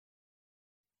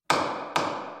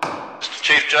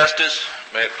Justice,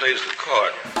 may it please the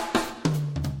court.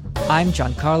 I'm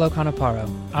Giancarlo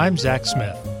Canaparo. I'm Zach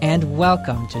Smith. And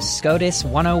welcome to SCOTUS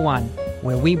 101,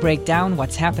 where we break down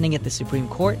what's happening at the Supreme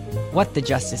Court, what the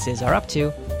justices are up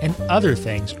to, and other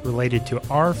things related to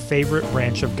our favorite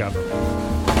branch of government.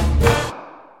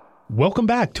 Welcome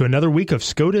back to another week of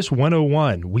SCOTUS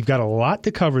 101. We've got a lot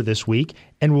to cover this week,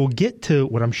 and we'll get to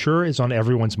what I'm sure is on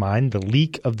everyone's mind, the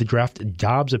leak of the draft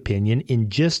Dobbs opinion, in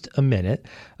just a minute.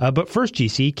 But first,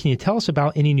 GC, can you tell us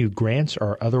about any new grants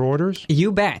or other orders?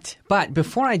 You bet. But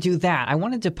before I do that, I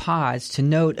wanted to pause to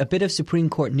note a bit of Supreme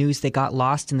Court news that got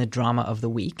lost in the drama of the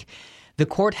week. The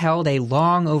court held a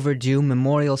long overdue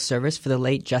memorial service for the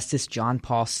late Justice John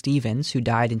Paul Stevens, who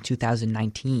died in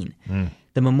 2019.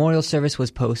 The memorial service was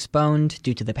postponed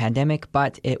due to the pandemic,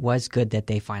 but it was good that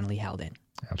they finally held it.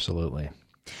 Absolutely.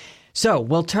 So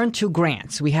we'll turn to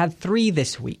grants. We had 3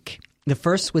 this week. The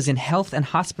first was in Health and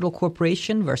Hospital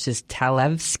Corporation versus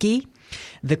Talevski.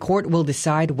 The court will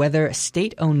decide whether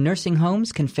state-owned nursing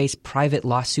homes can face private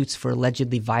lawsuits for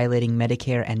allegedly violating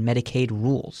Medicare and Medicaid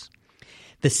rules.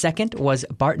 The second was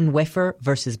Barton Weffer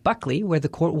versus Buckley, where the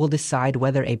court will decide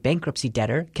whether a bankruptcy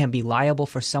debtor can be liable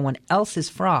for someone else's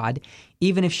fraud,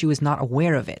 even if she was not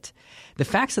aware of it. The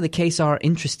facts of the case are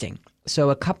interesting.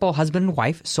 So a couple, husband and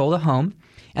wife, sold a home,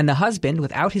 and the husband,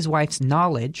 without his wife's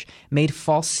knowledge, made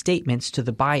false statements to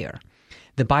the buyer.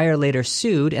 The buyer later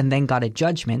sued and then got a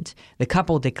judgment. The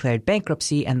couple declared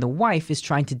bankruptcy, and the wife is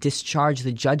trying to discharge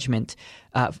the judgment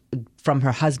from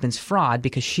her husband's fraud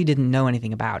because she didn't know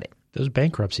anything about it. Those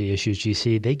bankruptcy issues,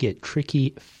 GC, they get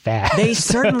tricky fast. They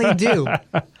certainly do.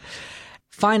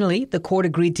 Finally, the court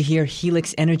agreed to hear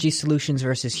Helix Energy Solutions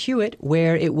versus Hewitt,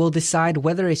 where it will decide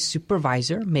whether a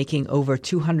supervisor making over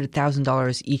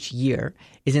 $200,000 each year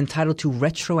is entitled to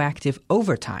retroactive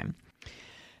overtime.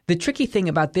 The tricky thing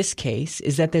about this case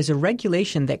is that there's a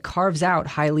regulation that carves out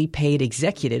highly paid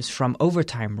executives from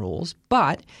overtime rules,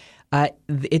 but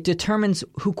it determines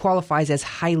who qualifies as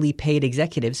highly paid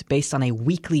executives based on a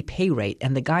weekly pay rate,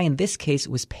 and the guy in this case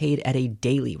was paid at a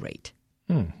daily rate.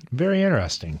 Very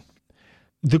interesting.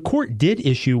 The court did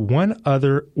issue one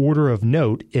other order of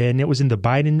note, and it was in the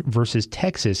Biden versus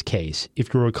Texas case.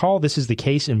 If you recall, this is the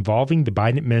case involving the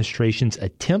Biden administration's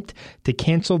attempt to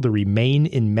cancel the Remain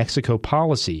in Mexico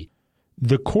policy.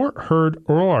 The court heard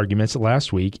oral arguments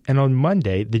last week, and on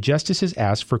Monday, the justices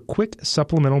asked for quick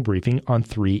supplemental briefing on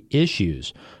 3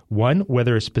 issues. One,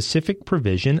 whether a specific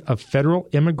provision of federal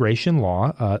immigration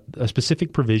law, a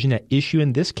specific provision at issue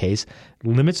in this case,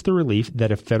 limits the relief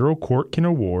that a federal court can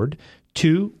award.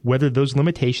 2, whether those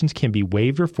limitations can be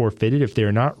waived or forfeited if they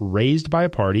are not raised by a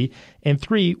party. And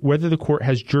 3, whether the court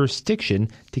has jurisdiction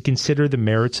to consider the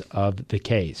merits of the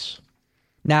case.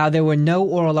 Now, there were no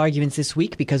oral arguments this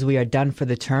week because we are done for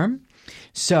the term.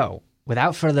 So,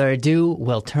 without further ado,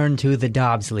 we'll turn to the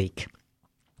Dobbs leak.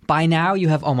 By now, you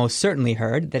have almost certainly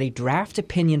heard that a draft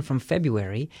opinion from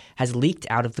February has leaked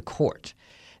out of the court.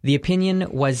 The opinion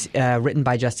was written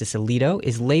by Justice Alito,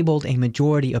 is labeled a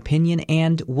majority opinion,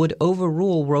 and would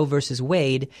overrule Roe v.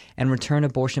 Wade and return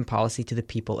abortion policy to the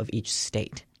people of each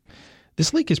state.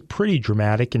 This leak is pretty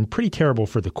dramatic and pretty terrible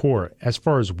for the court. As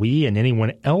far as we and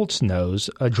anyone else knows,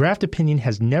 a draft opinion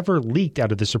has never leaked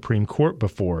out of the Supreme Court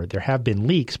before. There have been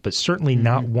leaks, but certainly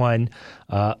not one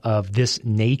of this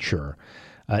nature.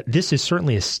 This is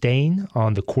certainly a stain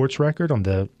on the court's record, on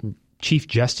the Chief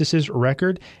Justice's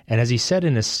record. And as he said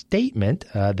in a statement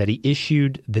that he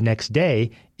issued the next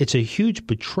day, it's a huge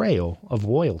betrayal of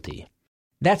loyalty.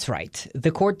 That's right.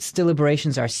 The court's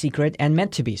deliberations are secret and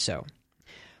meant to be so.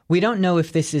 We don't know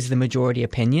if this is the majority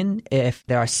opinion, if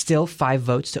there are still 5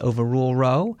 votes to overrule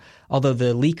Roe, although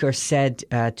the leaker said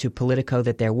to Politico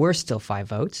that there were still 5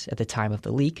 votes at the time of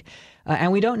the leak.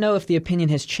 And we don't know if the opinion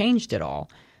has changed at all.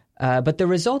 But the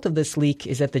result of this leak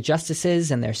is that the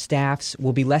justices and their staffs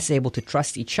will be less able to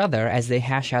trust each other as they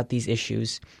hash out these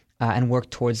issues and work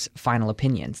towards final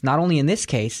opinions, not only in this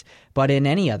case, but in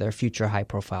any other future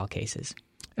high-profile cases.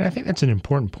 And I think that's an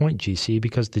important point, GC,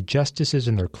 because the justices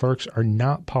and their clerks are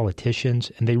not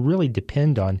politicians, and they really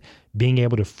depend on being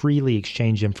able to freely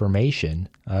exchange information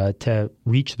to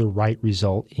reach the right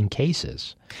result in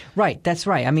cases. Right, that's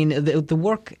right. I mean, the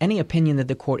work, any opinion that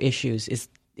the court issues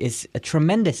is a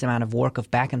tremendous amount of work of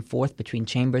back and forth between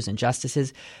chambers and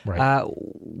justices. Right.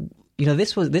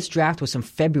 This draft was from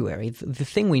February. The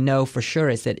thing we know for sure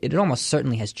is that it almost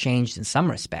certainly has changed in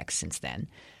some respects since then.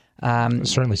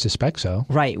 Certainly suspect so.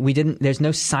 Right. There's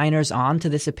no signers on to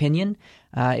this opinion.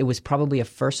 It was probably a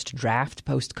first draft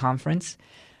post-conference.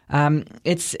 And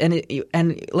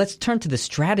let's turn to the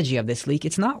strategy of this leak.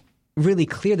 It's not really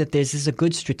clear that this is a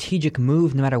good strategic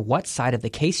move no matter what side of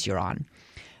the case you're on.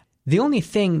 The only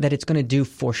thing that it's going to do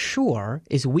for sure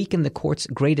is weaken the court's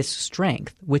greatest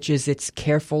strength, which is its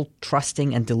careful,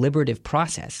 trusting, and deliberative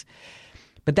process.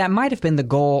 But that might have been the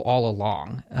goal all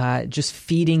along, just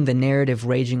feeding the narrative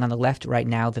raging on the left right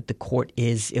now that the court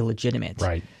is illegitimate.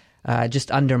 Right.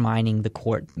 Just undermining the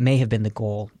court may have been the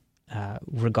goal,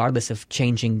 regardless of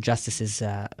changing justices'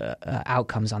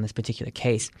 outcomes on this particular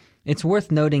case. It's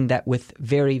worth noting that with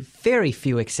very, very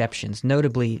few exceptions,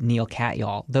 notably Neil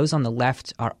Katyal, those on the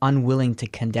left are unwilling to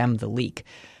condemn the leak.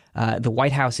 The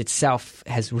White House itself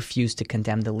has refused to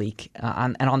condemn the leak.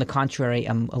 And on the contrary,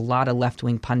 a lot of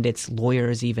left-wing pundits,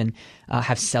 lawyers even,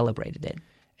 have celebrated it.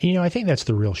 I think that's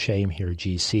the real shame here,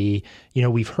 GC.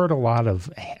 We've heard a lot of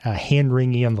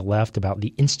hand-wringing on the left about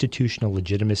the institutional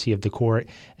legitimacy of the court.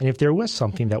 And if there was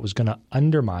something that was going to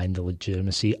undermine the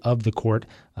legitimacy of the court,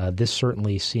 this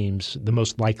certainly seems the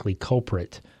most likely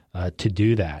culprit to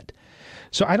do that.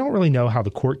 So I don't really know how the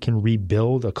court can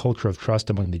rebuild a culture of trust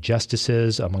among the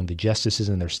justices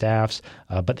and their staffs,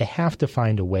 but they have to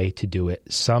find a way to do it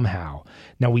somehow.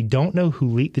 Now, we don't know who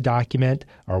leaked the document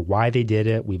or why they did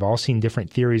it. We've all seen different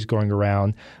theories going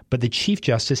around, but the Chief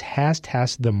Justice has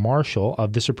tasked the Marshal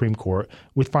of the Supreme Court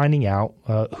with finding out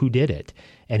who did it,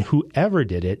 and whoever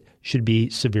did it should be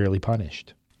severely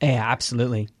punished. Yeah,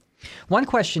 absolutely. One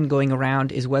question going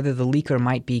around is whether the leaker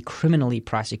might be criminally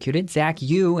prosecuted. Zach,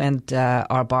 you and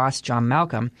our boss, John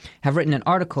Malcolm, have written an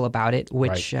article about it,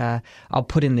 which I'll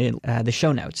put in the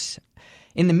show notes.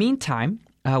 In the meantime,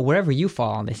 wherever you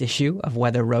fall on this issue of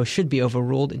whether Roe should be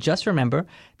overruled, just remember,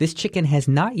 this chicken has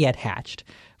not yet hatched.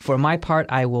 For my part,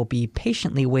 I will be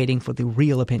patiently waiting for the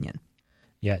real opinion.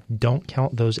 Yeah, don't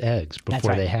count those eggs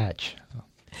before they hatch.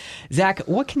 Zach,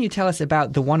 what can you tell us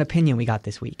about the one opinion we got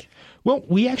this week? Well,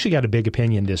 we actually got a big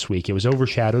opinion this week. It was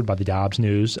overshadowed by the Dobbs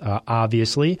news,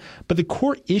 obviously, but the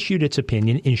court issued its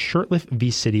opinion in Shurtleff v.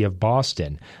 City of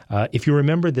Boston. If you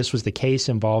remember, this was the case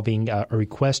involving a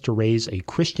request to raise a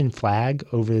Christian flag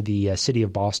over the city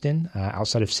of Boston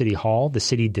outside of City Hall. The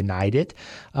city denied it,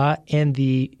 and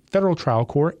the federal trial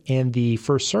court and the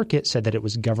First Circuit said that it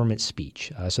was government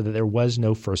speech, so that there was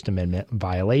no First Amendment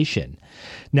violation.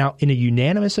 Now, in a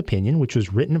unanimous opinion, which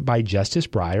was written by Justice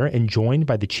Breyer and joined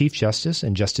by the Chief Justice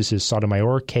and Justices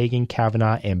Sotomayor, Kagan,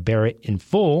 Kavanaugh, and Barrett in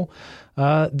full,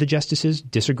 the justices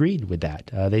disagreed with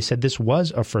that. They said this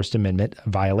was a First Amendment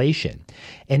violation.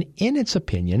 And in its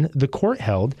opinion, the court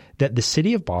held that the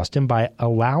city of Boston, by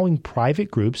allowing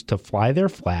private groups to fly their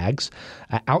flags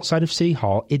outside of City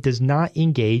Hall, it does not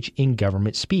engage in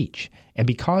government speech. And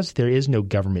because there is no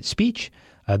government speech,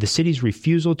 the city's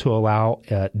refusal to allow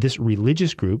this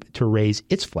religious group to raise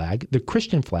its flag, the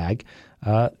Christian flag,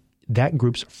 that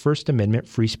group's First Amendment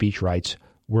free speech rights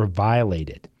were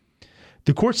violated.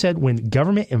 The court said when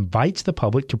government invites the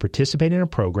public to participate in a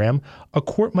program, a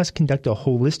court must conduct a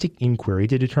holistic inquiry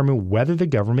to determine whether the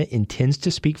government intends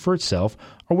to speak for itself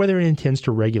or whether it intends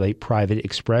to regulate private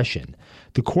expression.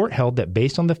 The court held that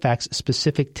based on the facts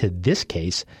specific to this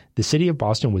case, the city of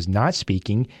Boston was not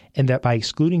speaking, and that by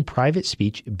excluding private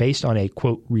speech based on a,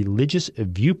 quote, religious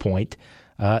viewpoint,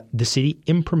 the city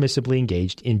impermissibly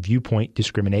engaged in viewpoint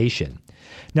discrimination.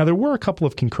 Now, there were a couple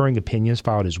of concurring opinions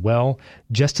filed as well.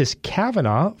 Justice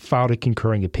Kavanaugh filed a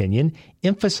concurring opinion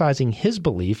emphasizing his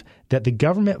belief that the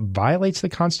government violates the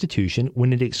Constitution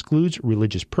when it excludes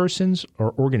religious persons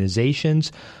or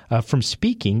organizations from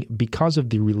speaking because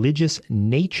of the religious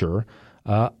nature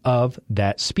of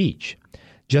that speech.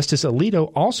 Justice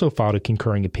Alito also filed a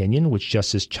concurring opinion, which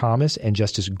Justice Thomas and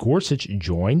Justice Gorsuch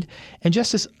joined, and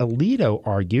Justice Alito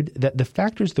argued that the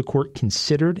factors the court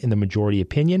considered in the majority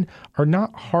opinion are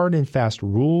not hard and fast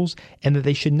rules, and that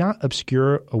they should not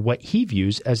obscure what he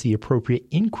views as the appropriate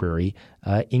inquiry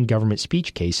in government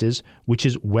speech cases, which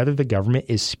is whether the government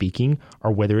is speaking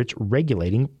or whether it's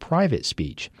regulating private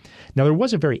speech. Now, there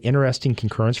was a very interesting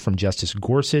concurrence from Justice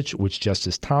Gorsuch, which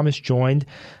Justice Thomas joined,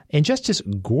 and Justice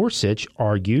Gorsuch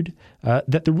argued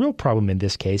that the real problem in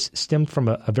this case stemmed from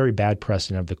a very bad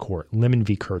precedent of the court, Lemon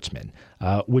v. Kurtzman,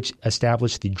 which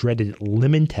established the dreaded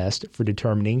Lemon test for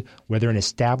determining whether an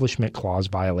Establishment Clause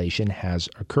violation has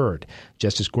occurred.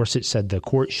 Justice Gorsuch said the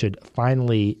court should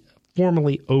formally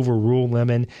overrule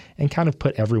Lemon and kind of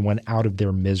put everyone out of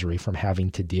their misery from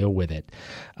having to deal with it.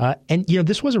 And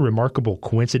this was a remarkable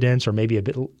coincidence, or maybe a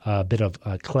bit of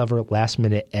clever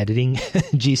last-minute editing,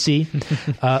 GC.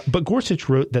 But Gorsuch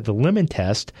wrote that the Lemon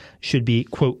test should be,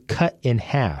 quote, cut in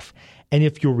half. And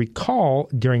if you'll recall,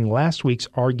 during last week's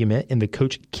argument in the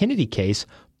Coach Kennedy case,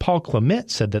 Paul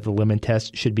Clement said that the Lemon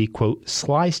test should be, quote,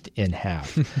 sliced in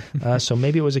half. So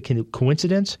maybe it was a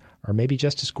coincidence, Or maybe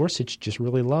Justice Gorsuch just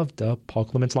really loved Paul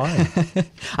Clement's line.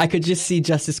 I could just see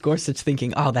Justice Gorsuch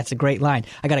thinking, oh, that's a great line.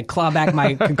 I got to claw back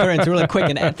my concurrence really quick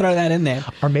and throw that in there.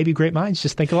 Or maybe great minds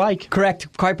just think alike.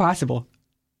 Correct. Quite possible.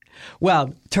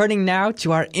 Well, turning now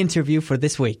to our interview for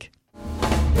this week.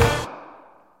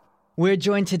 We're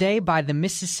joined today by the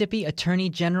Mississippi Attorney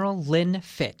General Lynn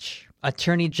Fitch.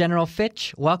 Attorney General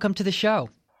Fitch, welcome to the show.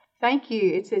 Thank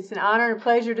you. It's an honor and a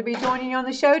pleasure to be joining you on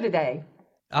the show today.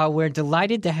 We're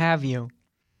delighted to have you.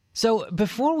 So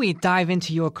before we dive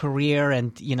into your career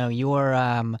and,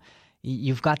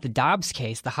 you've got the Dobbs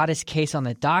case, the hottest case on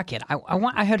the docket,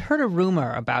 I had heard a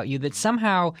rumor about you that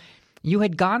somehow you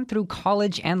had gone through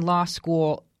college and law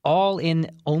school all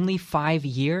in only 5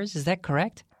 years. Is that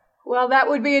correct? Well, that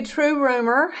would be a true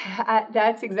rumor.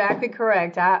 That's exactly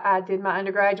correct. I did my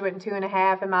undergraduate in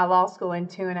 2.5 and my law school in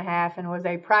 2.5 and was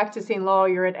a practicing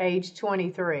lawyer at age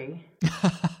 23.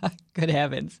 Good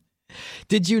heavens.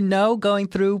 Did you know going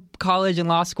through college and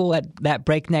law school at that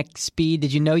breakneck speed,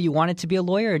 did you know you wanted to be a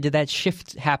lawyer, or did that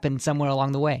shift happen somewhere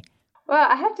along the way? Well,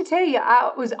 I have to tell you,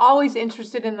 I was always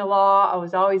interested in the law. I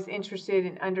was always interested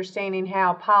in understanding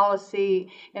how policy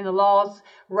and the laws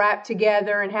wrapped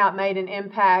together and how it made an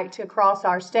impact across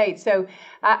our state. So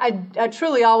I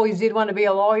truly always did want to be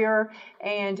a lawyer,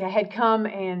 and I had come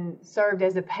and served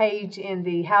as a page in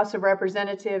the House of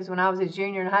Representatives when I was a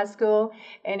junior in high school.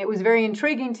 And it was very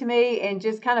intriguing to me, and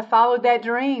just kind of followed that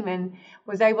dream and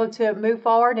was able to move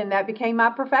forward, and that became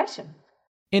my profession.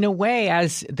 In a way,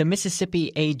 as the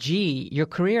Mississippi AG, your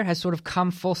career has sort of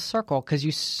come full circle because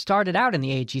you started out in the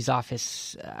AG's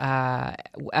office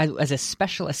as a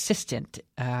special assistant.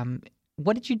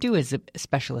 What did you do as a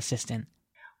special assistant?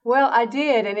 Well, I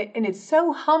did, and it's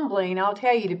so humbling, I'll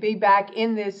tell you, to be back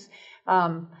in this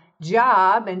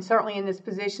job, and certainly in this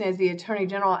position as the Attorney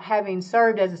General, having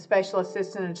served as a special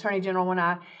assistant Attorney General when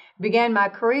I began my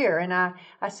career. And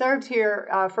I served here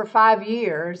for 5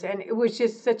 years, and it was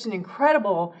just such an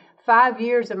incredible 5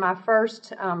 years of my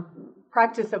first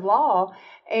practice of law,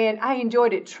 and I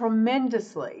enjoyed it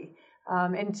tremendously.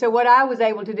 And so what I was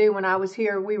able to do when I was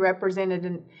here, we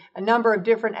represented a number of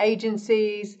different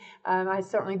agencies. I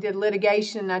certainly did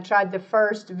litigation. I tried the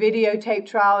first videotape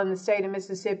trial in the state of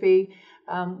Mississippi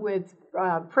with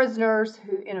prisoners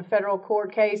in a federal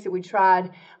court case that we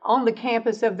tried on the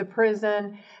campus of the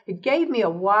prison. It gave me a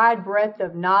wide breadth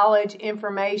of knowledge,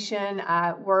 information.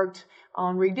 I worked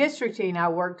on redistricting. I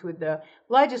worked with the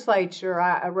legislature.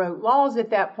 I wrote laws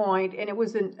at that point, and it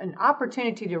was an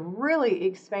opportunity to really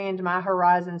expand my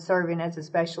horizon serving as a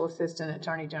special assistant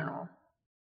attorney general.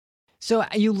 So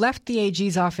you left the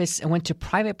AG's office and went to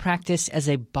private practice as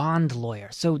a bond lawyer.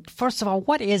 So first of all,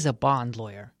 what is a bond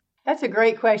lawyer? That's a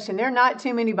great question. There are not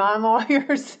too many bond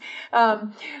lawyers,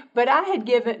 but I had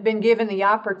been given the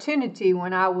opportunity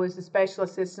when I was a special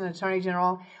assistant attorney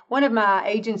general. One of my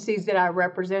agencies that I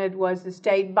represented was the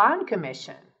State Bond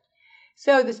Commission.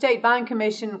 So the State Bond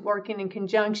Commission, working in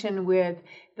conjunction with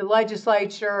the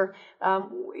legislature,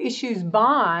 issues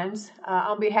bonds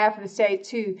on behalf of the state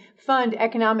to fund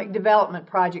economic development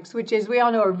projects, which, as we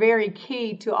all know, are very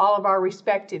key to all of our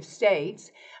respective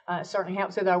states. Certainly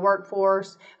helps with our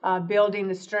workforce, building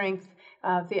the strength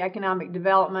of the economic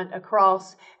development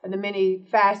across the many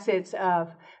facets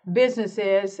of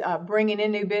businesses, bringing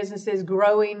in new businesses,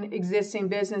 growing existing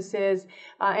businesses.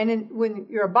 And then when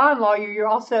you're a bond lawyer, you're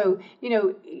also,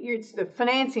 it's the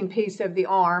financing piece of the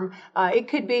arm. It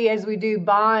could be, as we do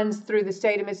bonds through the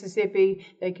state of Mississippi,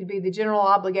 they could be the general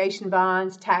obligation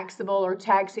bonds, taxable or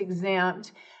tax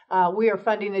exempt. We are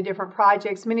funding the different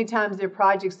projects. Many times they're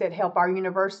projects that help our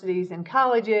universities and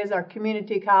colleges, our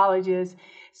community colleges.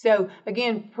 So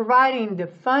again, providing the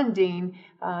funding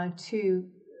to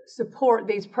support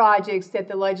these projects that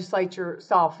the legislature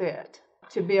saw fit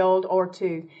to build or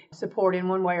to support in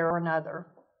one way or another.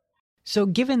 So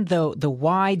given the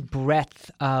wide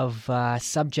breadth of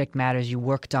subject matters you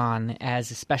worked on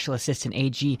as a special assistant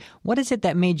AG, what is it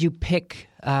that made you pick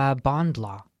bond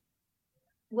law?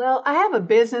 Well, I have a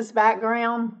business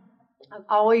background. I've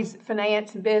always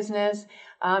financed business.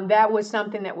 That was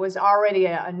something that was already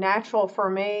a natural for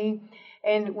me.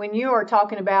 And when you are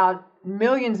talking about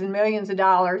millions and millions of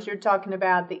dollars, you're talking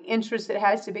about the interest that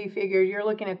has to be figured. You're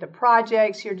looking at the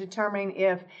projects. You're determining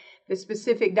if the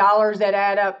specific dollars that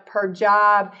add up per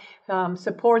job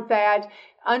support that.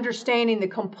 Understanding the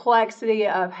complexity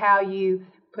of how you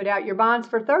put out your bonds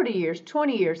for 30 years,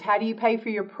 20 years. How do you pay for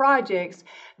your projects?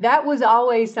 That was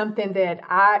always something that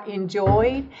I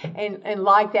enjoyed and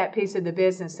liked that piece of the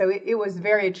business. So it was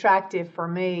very attractive for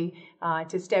me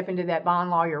to step into that bond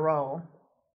lawyer role.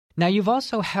 Now, you've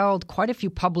also held quite a few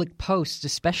public posts,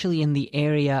 especially in the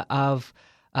area of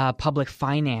public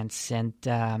finance and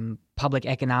public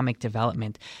economic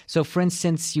development. So, for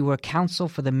instance, you were counsel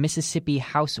for the Mississippi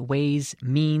House Ways,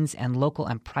 Means, and Local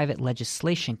and Private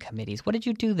Legislation Committees. What did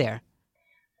you do there?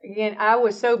 Again, I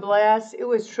was so blessed. It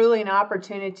was truly an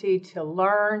opportunity to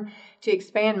learn, to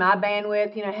expand my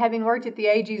bandwidth. Having worked at the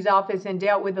AG's office and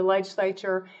dealt with the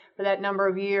legislature for that number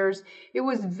of years, it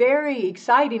was very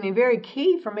exciting and very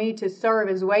key for me to serve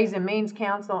as Ways and Means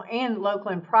Counsel and local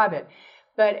and private.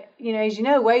 But, as you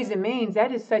know, Ways and Means,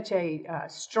 that is such a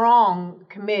strong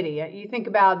committee. You think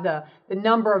about the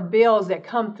number of bills that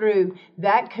come through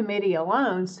that committee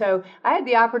alone. So I had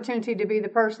the opportunity to be the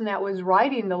person that was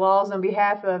writing the laws on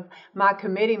behalf of my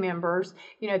committee members,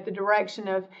 at the direction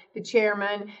of the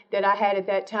chairman that I had at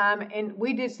that time. And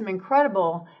we did some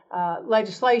incredible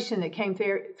legislation that came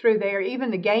through there,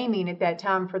 even the gaming at that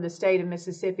time for the state of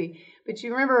Mississippi. But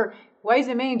you remember, Ways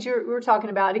and Means, we were talking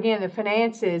about, again, the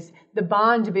finances, the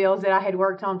bond bills that I had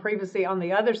worked on previously on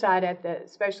the other side at the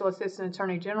Special Assistant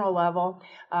Attorney General level.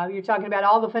 You're talking about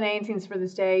all the financings for the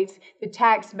states, the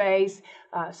tax base.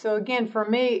 So again, for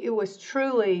me, it was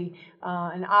truly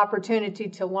an opportunity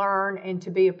to learn and to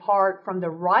be a part from the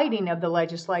writing of the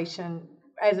legislation,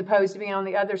 as opposed to being on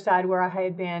the other side where I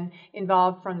had been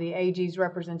involved from the AG's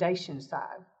representation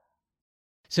side.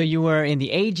 So you were in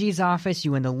the AG's office,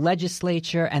 you were in the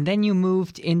legislature, and then you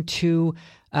moved into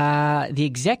the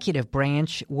executive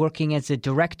branch, working as a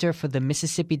director for the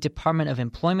Mississippi Department of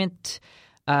Employment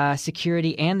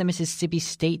Security and the Mississippi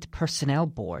State Personnel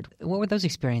Board. What were those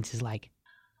experiences like?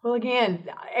 Well, again,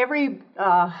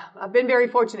 I've been very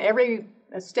fortunate. Every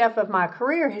step of my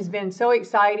career has been so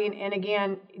exciting, and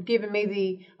again, given me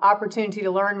the opportunity to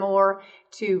learn more,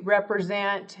 to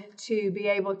represent, to be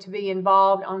able to be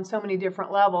involved on so many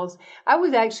different levels. I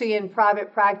was actually in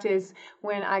private practice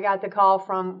when I got the call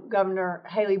from Governor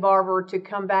Haley Barbour to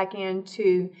come back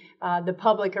into the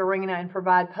public arena and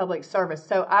provide public service.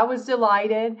 So I was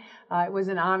delighted. It was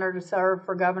an honor to serve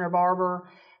for Governor Barbour.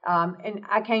 And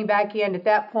I came back in at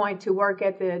that point to work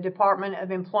at the Department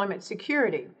of Employment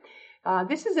Security.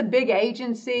 This is a big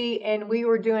agency, and we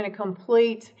were doing a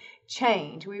complete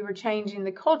change. We were changing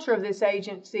the culture of this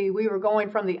agency. We were going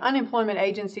from the unemployment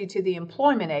agency to the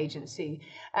employment agency,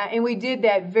 and we did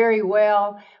that very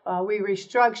well. We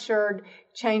restructured,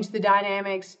 changed the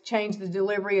dynamics, changed the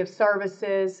delivery of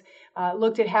services,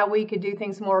 looked at how we could do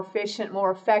things more efficient,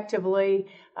 more effectively,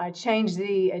 changed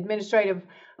the administrative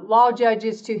law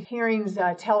judges to hearings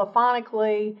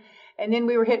telephonically, and then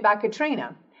we were hit by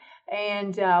Katrina.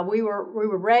 And we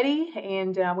were ready,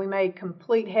 and we made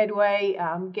complete headway,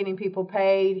 getting people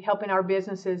paid, helping our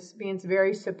businesses, being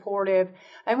very supportive.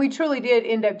 And we truly did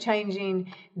end up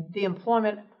changing the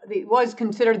employment. It was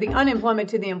considered the unemployment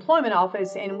to the employment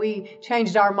office, and we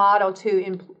changed our model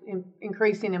to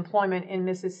increasing employment in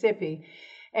Mississippi.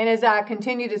 And as I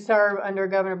continued to serve under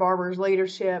Governor Barbour's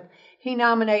leadership, he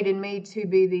nominated me to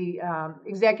be the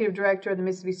executive director of the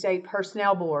Mississippi State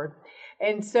Personnel Board.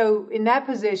 And so in that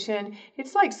position,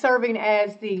 it's like serving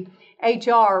as the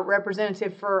HR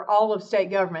representative for all of state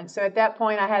government. So at that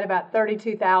point, I had about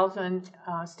 32,000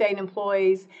 state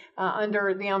employees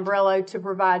under the umbrella to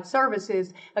provide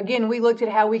services. Again, we looked at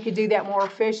how we could do that more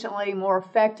efficiently, more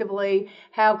effectively.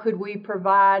 How could we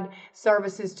provide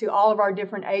services to all of our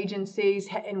different agencies?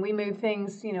 And we moved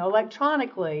things,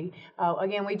 electronically.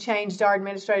 Again, we changed our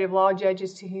administrative law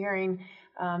judges to hearing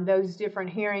those different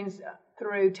hearings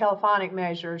through telephonic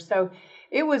measures. So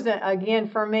it was, again,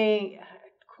 for me,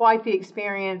 quite the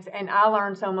experience, and I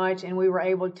learned so much, and we were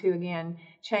able to, again,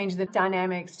 change the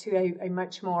dynamics to a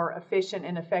much more efficient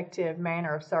and effective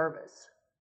manner of service.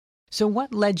 So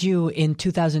what led you in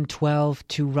 2012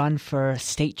 to run for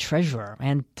state treasurer,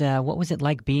 and what was it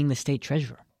like being the state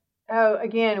treasurer? Oh,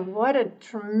 again, what a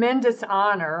tremendous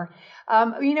honor.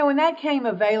 When that came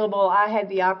available, I had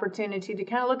the opportunity to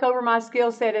kind of look over my skill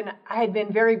set, and I had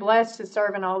been very blessed to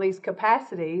serve in all these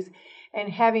capacities. And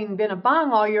having been a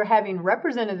bond lawyer, having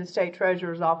represented the state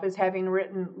treasurer's office, having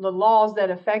written the laws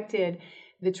that affected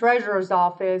the treasurer's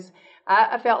office,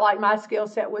 I felt like my skill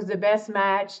set was the best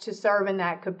match to serve in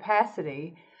that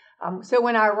capacity. So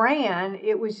when I ran,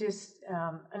 it was just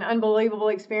an unbelievable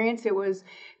experience. It was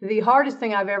the hardest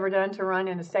thing I've ever done to run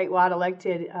in a statewide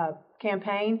elected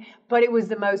campaign, but it was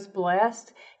the most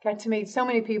blessed. Got to meet so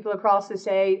many people across the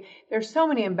state. There's so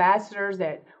many ambassadors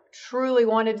that truly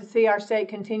wanted to see our state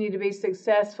continue to be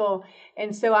successful.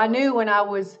 And so I knew when I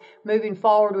was moving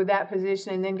forward with that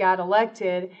position and then got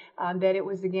elected that it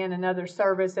was, again, another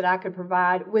service that I could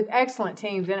provide with excellent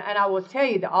teams. And I will tell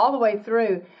you that all the way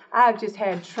through, I've just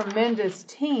had tremendous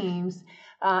teams,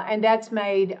 and that's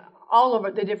made all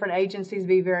of the different agencies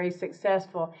be very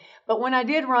successful. But when I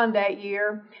did run that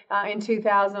year in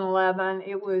 2011,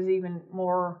 it was even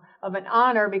more of an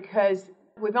honor because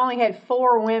we've only had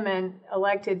 4 women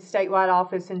elected statewide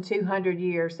office in 200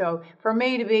 years. So for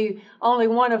me to be only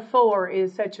one of 4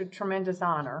 is such a tremendous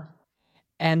honor.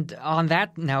 And on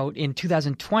that note, in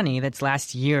 2020, that's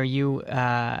last year, you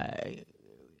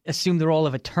assumed the role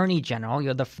of Attorney General.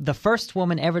 You're the first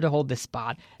woman ever to hold this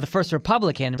spot, the first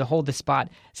Republican to hold this spot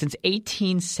since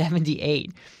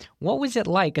 1878. What was it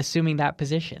like assuming that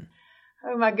position?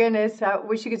 Oh my goodness, I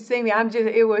wish you could see me.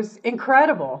 It was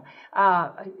incredible.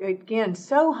 Again,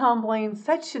 so humbling,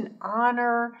 such an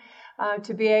honor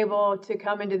to be able to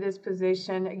come into this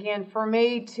position. Again, for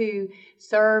me to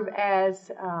serve as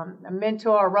a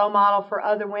mentor, a role model for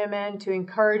other women, to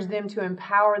encourage them, to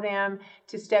empower them,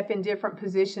 to step in different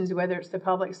positions, whether it's the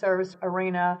public service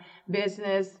arena,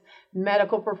 business,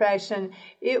 medical profession.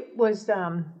 It was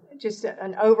just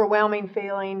an overwhelming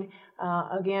feeling,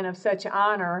 again, of such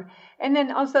honor. And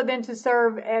then also to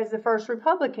serve as the first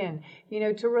Republican,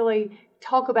 to really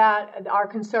talk about our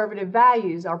conservative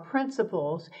values, our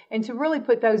principles, and to really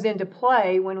put those into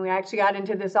play when we actually got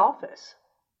into this office.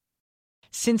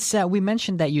 Since we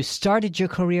mentioned that you started your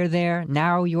career there,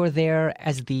 now you're there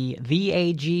as the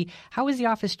AG, how has the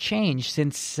office changed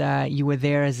since you were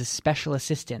there as a special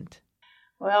assistant?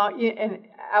 Well, and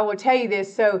I will tell you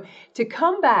this, so to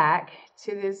come back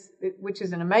to this, which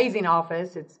is an amazing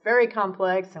office, it's very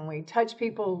complex, and we touch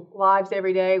people's lives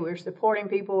every day, we're supporting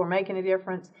people, we're making a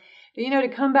difference. To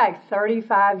come back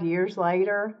 35 years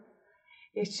later,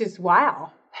 it's just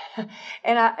wow.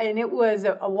 And it was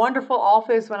a wonderful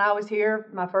office when I was here,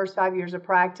 my first 5 years of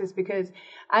practice, because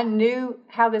I knew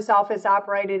how this office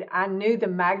operated. I knew the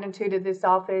magnitude of this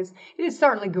office. It has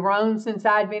certainly grown since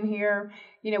I'd been here.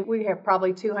 We have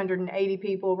probably 280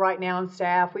 people right now on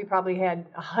staff. We probably had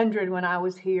 100 when I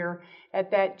was here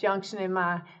at that junction in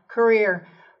my career.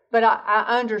 But I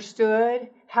understood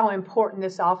how important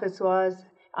this office was.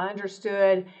 I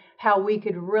understood how we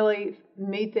could really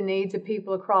meet the needs of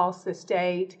people across the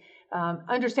state.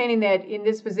 Understanding that in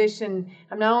this position,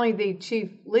 I'm not only the chief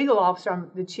legal officer, I'm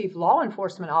the chief law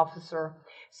enforcement officer.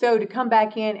 So to come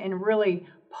back in and really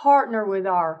partner with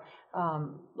our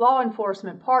law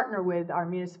enforcement, partner with our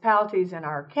municipalities and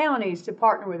our counties, to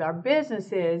partner with our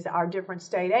businesses, our different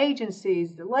state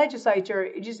agencies, the legislature,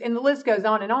 and the list goes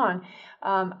on and on.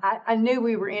 I knew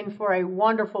we were in for a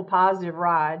wonderful, positive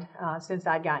ride since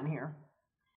I'd gotten here.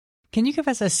 Can you give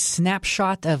us a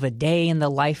snapshot of a day in the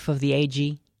life of the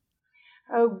AG?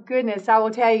 Oh, goodness. I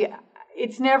will tell you,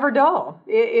 it's never dull.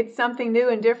 It's something new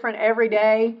and different every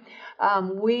day.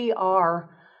 We are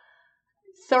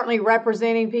certainly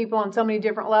representing people on so many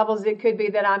different levels. It could be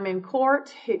that I'm in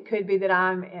court. It could be that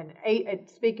I'm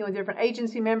speaking with different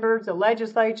agency members, the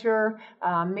legislature,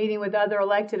 meeting with other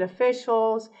elected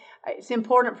officials. It's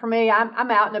important for me.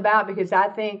 I'm out and about because I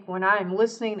think when I am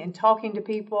listening and talking to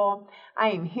people, I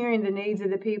am hearing the needs of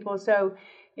the people. So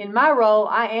in my role,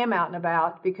 I am out and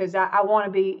about because I want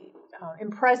to be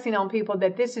impressing on people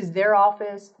that this is their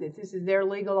office, that this is their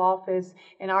legal office,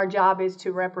 and our job is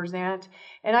to represent.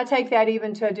 And I take that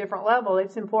even to a different level.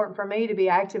 It's important for me to be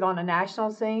active on a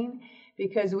national scene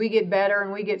because we get better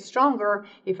and we get stronger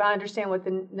if I understand what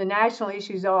the national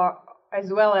issues are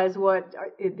as well as what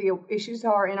the issues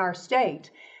are in our state.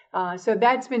 So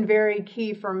that's been very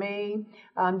key for me.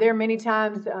 There are many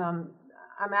times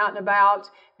I'm out and about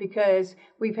because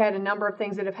we've had a number of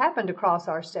things that have happened across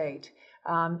our state.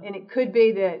 And it could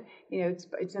be that,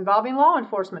 it's involving law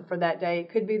enforcement for that day. It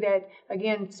could be that,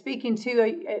 again, speaking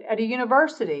at a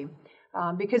university,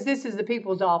 because this is the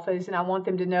people's office and I want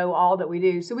them to know all that we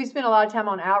do. So we spend a lot of time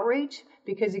on outreach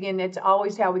because, again, that's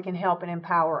always how we can help and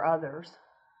empower others.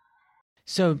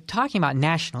 So talking about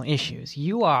national issues,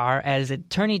 you are, as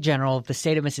Attorney General of the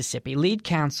state of Mississippi, lead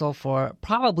counsel for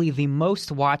probably the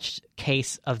most watched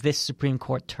case of this Supreme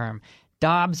Court term,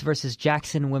 Dobbs versus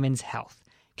Jackson Women's Health.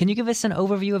 Can you give us an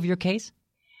overview of your case?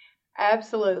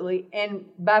 Absolutely. And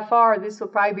by far, this will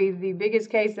probably be the biggest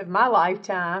case of my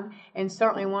lifetime, and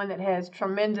certainly one that has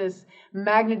tremendous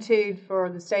magnitude for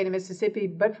the state of Mississippi,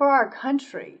 but for our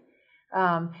country.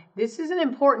 This is an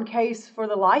important case for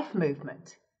the life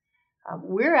movement.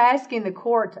 We're asking the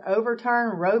court to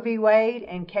overturn Roe v. Wade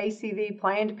and Casey v.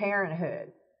 Planned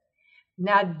Parenthood.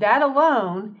 Now, that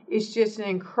alone is just an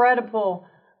incredible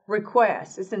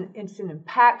request. It's an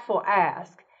impactful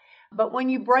ask. But when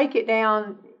you break it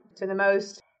down to the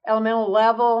most elemental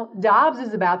level, Dobbs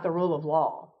is about the rule of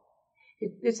law.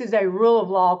 This is a rule of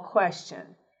law question.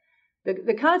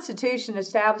 The Constitution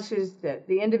establishes that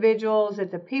the individuals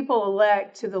that the people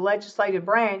elect to the legislative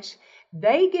branch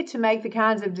they get to make the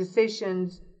kinds of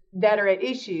decisions that are at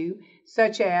issue,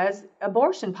 such as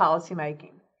abortion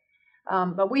policymaking.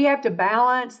 But we have to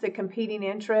balance the competing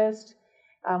interests.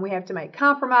 We have to make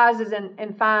compromises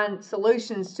and find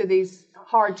solutions to these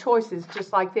hard choices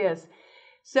just like this.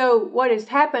 So what has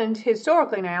happened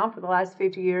historically now for the last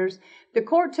 50 years, the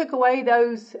court took away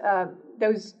those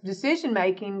decision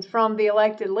makings from the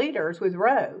elected leaders with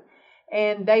Roe,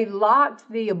 and they locked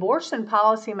the abortion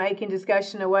policy making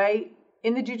discussion away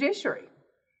in the judiciary.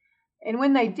 And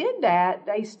when they did that,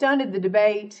 they stunted the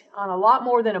debate on a lot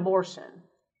more than abortion.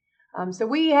 So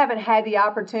we haven't had the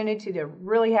opportunity to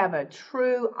really have a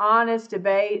true, honest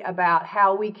debate about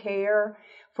how we care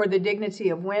for the dignity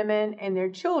of women and their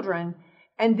children.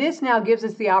 And this now gives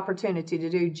us the opportunity to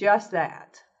do just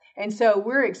that. And so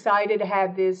we're excited to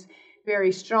have this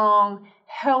very strong,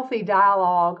 healthy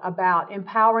dialogue about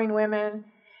empowering women,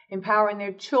 empowering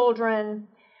their children,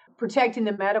 protecting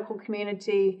the medical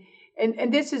community.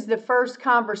 And this is the first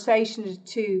conversation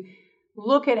to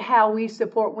look at how we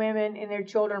support women and their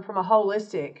children from a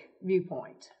holistic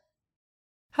viewpoint.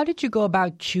 How did you go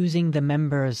about choosing the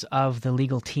members of the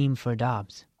legal team for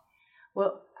Dobbs?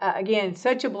 Well, again,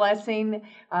 such a blessing.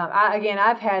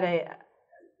 I've had an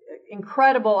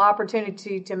incredible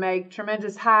opportunity to make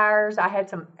tremendous hires. I had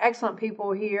some excellent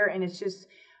people here, and it's just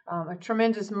a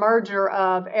tremendous merger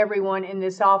of everyone in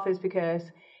this office because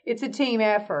it's a team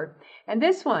effort. And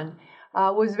this one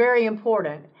was very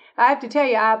important. I have to tell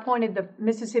you, I appointed the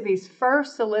Mississippi's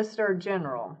first Solicitor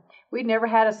General. We'd never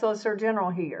had a Solicitor General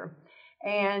here.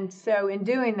 And so in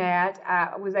doing that,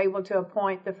 I was able to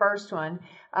appoint the first one.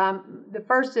 The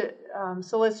first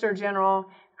Solicitor General,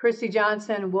 Christy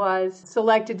Johnson, was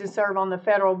selected to serve on the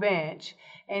federal bench.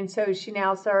 And so she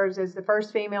now serves as the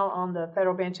first female on the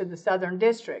federal bench of the Southern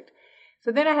District.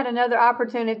 So then I had another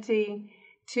opportunity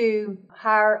to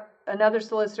hire another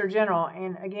Solicitor General.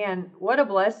 And again, what a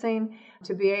blessing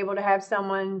to be able to have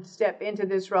someone step into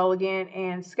this role again.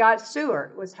 And Scott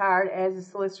Stewart was hired as the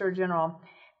Solicitor General.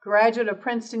 Graduate of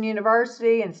Princeton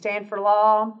University and Stanford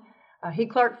Law. He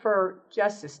clerked for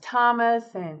Justice Thomas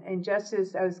and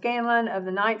Justice O'Scanlan of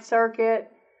the Ninth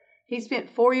Circuit. He spent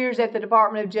 4 years at the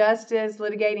Department of Justice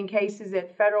litigating cases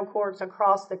at federal courts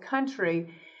across the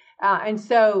country. And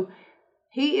so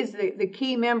he is the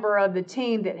key member of the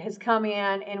team that has come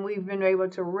in, and we've been able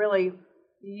to really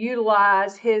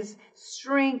utilize his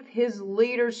strength, his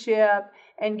leadership,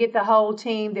 and get the whole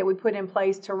team that we put in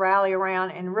place to rally around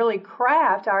and really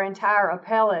craft our entire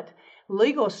appellate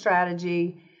legal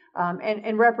strategy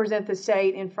and represent the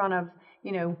state in front of,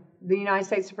 the United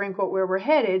States Supreme Court where we're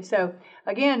headed. So,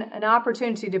 again, an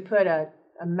opportunity to put a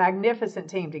magnificent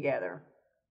team together.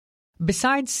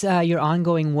 Besides your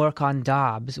ongoing work on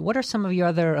Dobbs, what are some of your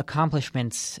other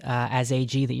accomplishments as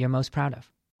AG that you're most proud of?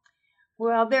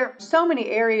 Well, there are so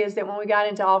many areas that when we got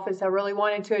into office I really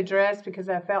wanted to address because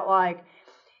I felt like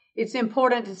it's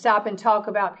important to stop and talk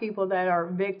about people that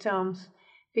are victims,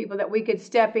 people that we could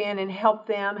step in and help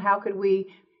them. How could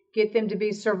we get them to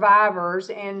be survivors?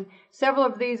 And several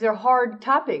of these are hard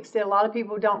topics that a lot of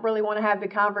people don't really want to have the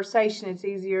conversation. It's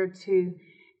easier to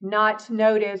not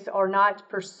notice or not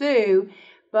pursue.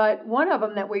 But one of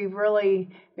them that we've really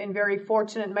been very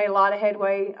fortunate and made a lot of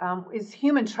headway is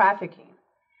human trafficking.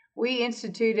 We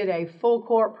instituted a full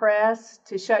court press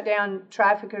to shut down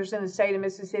traffickers in the state of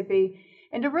Mississippi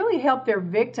and to really help their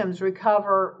victims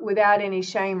recover without any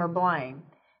shame or blame.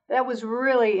 That was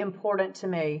really important to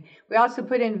me. We also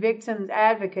put in victims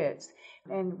advocates,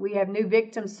 and we have new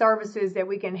victim services that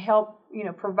we can help,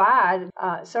 provide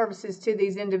services to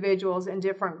these individuals in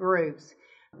different groups.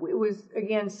 It was,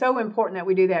 again, so important that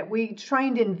we do that. We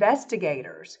trained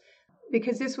investigators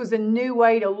because this was a new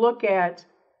way to look at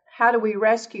how do we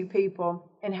rescue people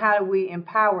and how do we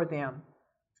empower them.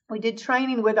 We did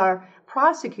training with our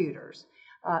prosecutors.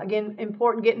 Again,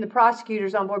 important getting the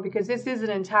prosecutors on board because this is an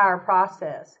entire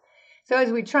process. So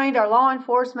as we trained our law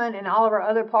enforcement and all of our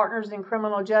other partners in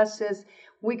criminal justice,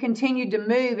 we continued to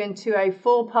move into a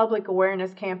full public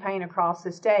awareness campaign across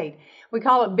the state. We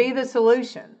call it Be the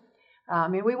Solution.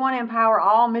 And we want to empower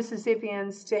all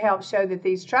Mississippians to help show that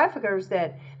these traffickers,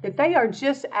 that they are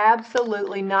just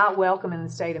absolutely not welcome in the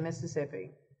state of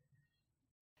Mississippi.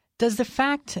 Does the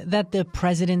fact that the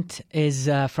president is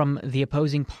from the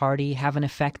opposing party have an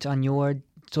effect on your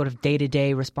sort of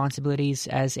day-to-day responsibilities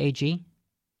as AG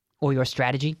or your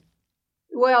strategy?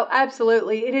 Well,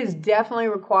 absolutely. It is definitely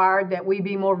required that we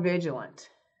be more vigilant.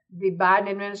 The Biden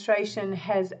administration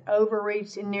has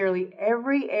overreached in nearly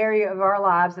every area of our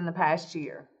lives in the past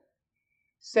year.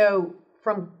 So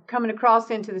from coming across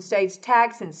into the state's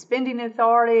tax and spending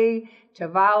authority to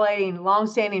violating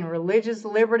longstanding religious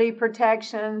liberty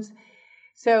protections,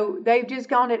 So they've just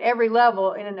gone at every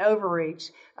level in an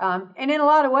overreach. And in a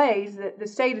lot of ways, the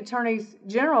state attorneys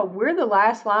general, we're the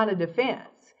last line of defense.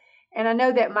 And I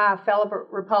know that my fellow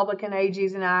Republican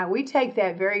AGs and I, we take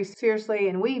that very seriously,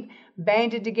 and we've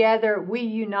banded together. We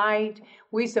unite.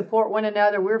 We support one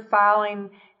another. We're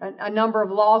filing a number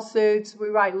of lawsuits. We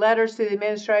write letters to the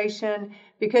administration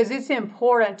because it's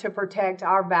important to protect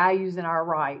our values and our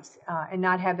rights and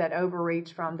not have that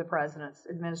overreach from the president's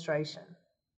administration.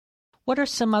 What are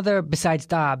some other, besides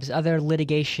Dobbs, other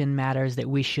litigation matters that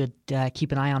we should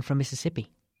keep an eye on from Mississippi?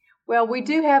 Well, we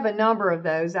do have a number of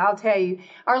those. I'll tell you,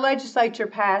 our legislature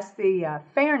passed the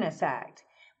Fairness Act,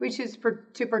 which is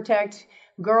to protect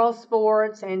girls'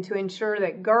 sports and to ensure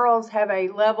that girls have a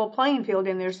level playing field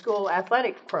in their school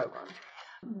athletic program.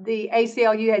 The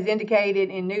ACLU has indicated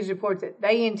in news reports that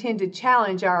they intend to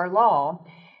challenge our law,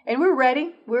 and we're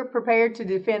ready. We're prepared to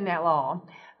defend that law.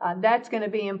 That's going to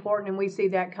be important, and we see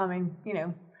that coming,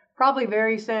 probably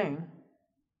very soon.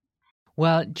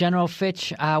 Well, General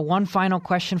Fitch, one final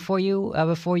question for you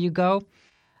before you go.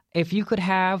 If you could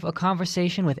have a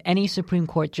conversation with any Supreme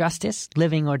Court justice,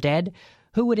 living or dead,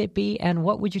 who would it be and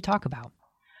what would you talk about?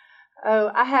 Oh,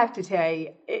 I have to tell you,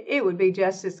 it would be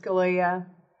Justice Scalia.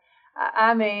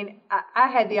 I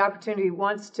had the opportunity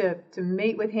once to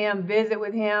meet with him, visit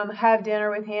with him, have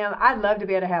dinner with him. I'd love to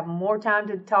be able to have more time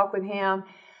to talk with him.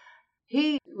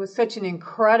 He was such an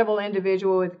incredible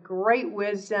individual with great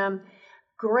wisdom,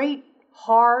 great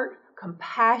heart,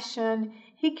 compassion.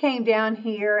 He came down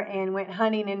here and went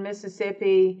hunting in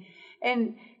Mississippi.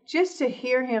 And just to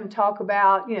hear him talk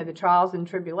about, the trials and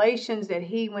tribulations that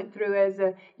he went through as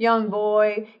a young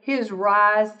boy, his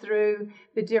rise through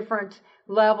the different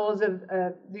levels of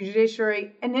the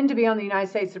judiciary, and then to be on the United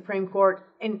States Supreme Court.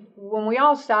 And when we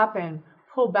all stop and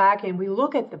pull back and we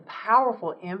look at the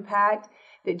powerful impact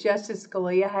that Justice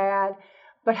Scalia had,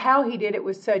 but how he did it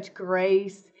with such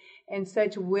grace and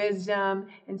such wisdom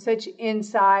and such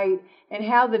insight, and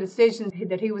how the decisions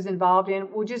that he was involved in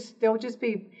they'll just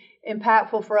be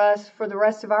impactful for us for the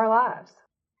rest of our lives.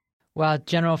 Well,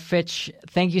 General Fitch,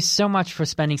 thank you so much for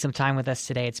spending some time with us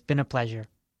today. It's been a pleasure.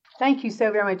 Thank you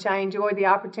so very much. I enjoyed the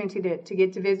opportunity to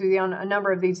get to visit with you on a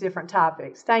number of these different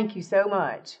topics. Thank you so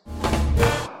much.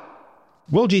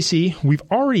 Well, GC, we've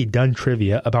already done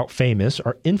trivia about famous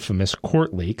or infamous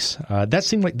court leaks. That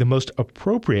seemed like the most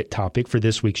appropriate topic for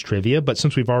this week's trivia, but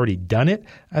since we've already done it,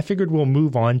 I figured we'll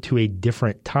move on to a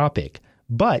different topic.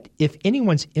 But if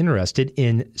anyone's interested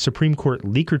in Supreme Court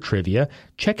leaker trivia,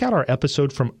 check out our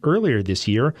episode from earlier this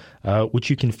year, which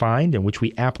you can find and which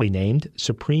we aptly named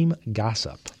Supreme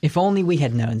Gossip. If only we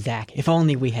had known, Zach. If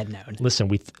only we had known. Listen,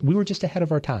 we were just ahead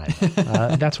of our time.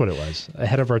 That's what it was,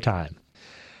 ahead of our time.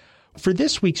 For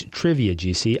this week's trivia,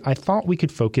 GC, I thought we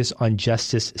could focus on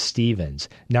Justice Stevens.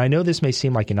 Now, I know this may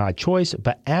seem like an odd choice,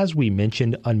 but as we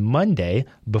mentioned on Monday,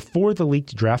 before the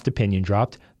leaked draft opinion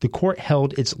dropped, the court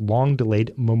held its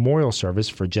long-delayed memorial service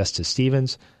for Justice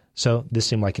Stevens, so this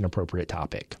seemed like an appropriate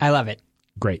topic. I love it.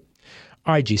 Great.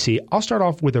 All right, GC, I'll start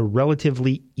off with a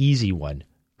relatively easy one.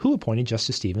 Who appointed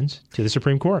Justice Stevens to the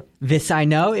Supreme Court? This I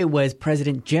know. It was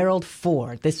President Gerald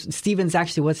Ford. Stevens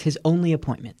actually was his only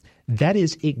appointment. That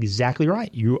is exactly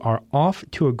right. You are off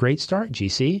to a great start,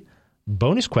 GC.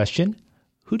 Bonus question,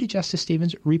 who did Justice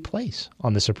Stevens replace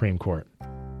on the Supreme Court?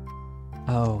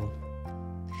 Oh,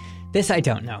 this I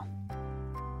don't know.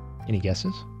 Any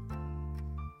guesses?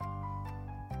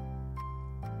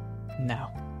 No.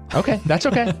 Okay, that's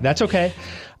okay. That's okay.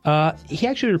 He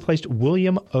actually replaced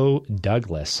William O.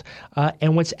 Douglas.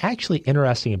 And what's actually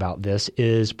interesting about this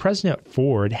is President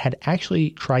Ford had actually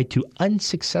tried to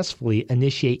unsuccessfully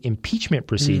initiate impeachment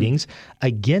proceedings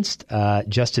against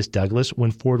Justice Douglas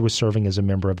when Ford was serving as a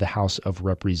member of the House of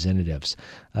Representatives.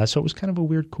 So it was kind of a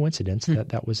weird coincidence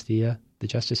that was the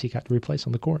justice he got to replace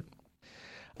on the court.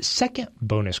 Second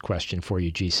bonus question for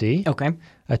you, GC. Okay.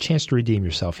 A chance to redeem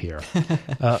yourself here.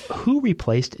 Who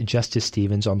replaced Justice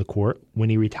Stevens on the court when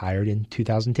he retired in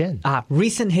 2010?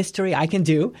 Recent history I can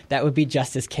do. That would be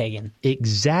Justice Kagan.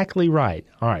 Exactly right.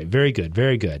 All right. Very good.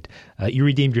 Very good. You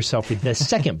redeemed yourself with the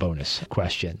second bonus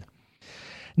question.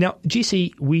 Now,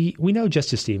 GC, we know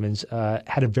Justice Stevens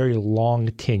had a very long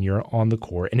tenure on the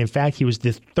court. And in fact, he was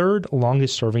the third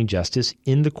longest serving justice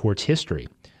in the court's history.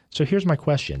 So here's my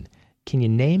question. Can you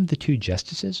name the two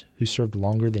justices who served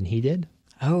longer than he did?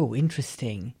 Oh,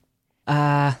 interesting.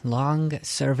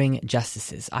 Long-serving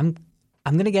justices. I'm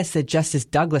going to guess that Justice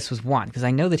Douglas was one, because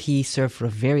I know that he served for a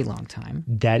very long time.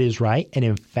 That is right. And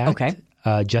in fact,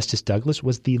 Justice Douglas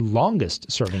was the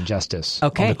longest-serving justice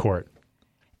on the court.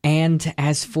 And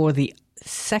as for the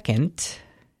second,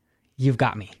 you've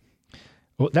got me.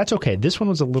 Well, that's okay. This one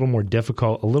was a little more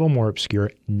difficult, a little more obscure,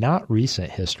 not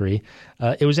recent history.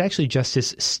 It was actually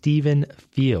Justice Stephen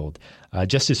Field.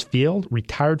 Justice Field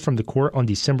retired from the court on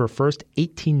December 1st,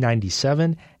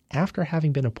 1897, after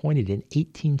having been appointed in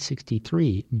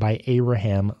 1863 by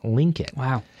Abraham Lincoln.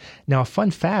 Wow. Now, a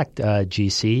fun fact,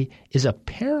 GC, is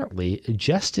apparently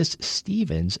Justice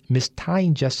Stevens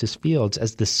mistying Justice Fields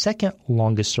as the second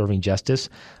longest serving justice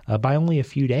by only a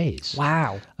few days.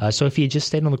 Wow. So if he had just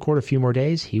stayed on the court a few more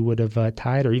days, he would have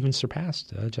tied or even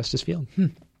surpassed Justice Field.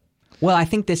 Well, I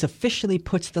think this officially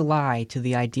puts the lie to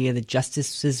the idea that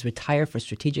justices retire for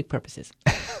strategic purposes.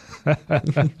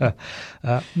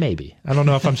 Maybe. I don't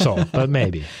know if I'm sold, but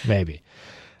maybe.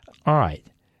 All right.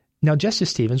 Now, Justice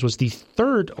Stevens was the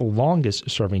third longest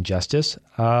serving justice,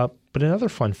 but another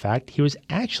fun fact, he was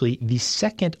actually the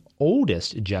second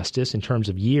oldest justice in terms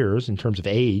of years, in terms of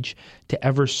age, to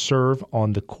ever serve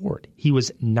on the court. He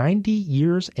was 90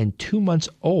 years and 2 months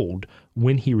old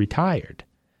when he retired.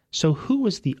 So who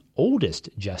was the oldest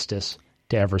justice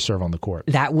to ever serve on the court?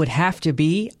 That would have to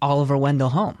be Oliver Wendell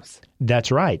Holmes. That's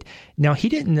right. Now, he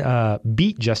didn't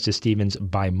beat Justice Stevens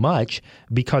by much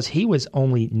because he was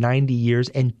only 90 years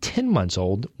and 10 months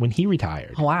old when he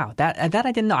retired. Oh, wow. That I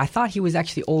didn't know. I thought he was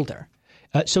actually older.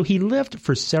 So he lived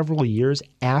for several years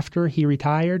after he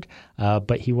retired,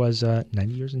 but he was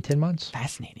 90 years and 10 months.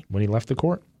 Fascinating. When he left the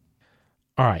court.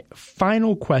 All right,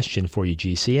 final question for you,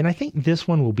 GC, and I think this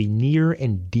one will be near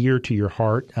and dear to your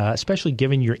heart, especially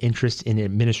given your interest in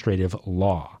administrative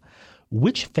law.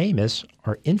 Which famous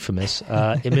or infamous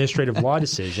administrative law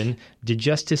decision did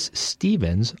Justice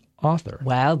Stevens author?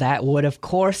 Well, that would, of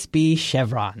course, be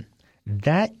Chevron.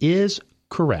 That is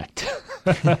correct.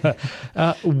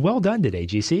 Well done today,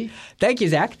 GC. Thank you,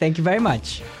 Zach. Thank you very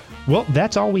much. Well,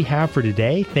 that's all we have for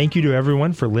today. Thank you to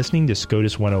everyone for listening to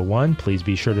SCOTUS 101. Please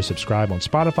be sure to subscribe on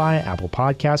Spotify, Apple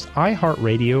Podcasts,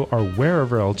 iHeartRadio, or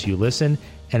wherever else you listen.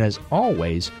 And as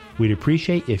always, we'd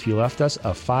appreciate if you left us a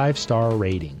 5-star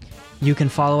rating. You can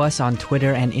follow us on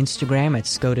Twitter and Instagram at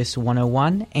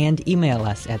SCOTUS101 and email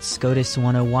us at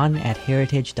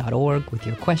SCOTUS101@heritage.org with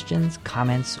your questions,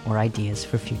 comments, or ideas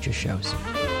for future shows.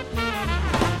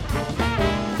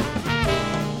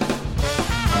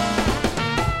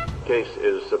 Case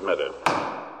is submitted.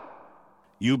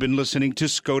 You've been listening to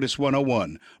SCOTUS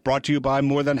 101, brought to you by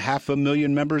more than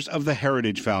 500,000 members of the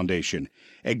Heritage Foundation.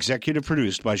 Executive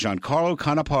produced by Giancarlo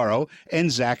Canaparo and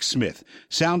Zach Smith.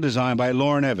 Sound designed by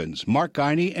Lauren Evans, Mark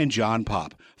Guiney, and John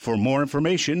Pop. For more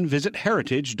information, visit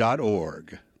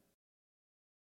heritage.org.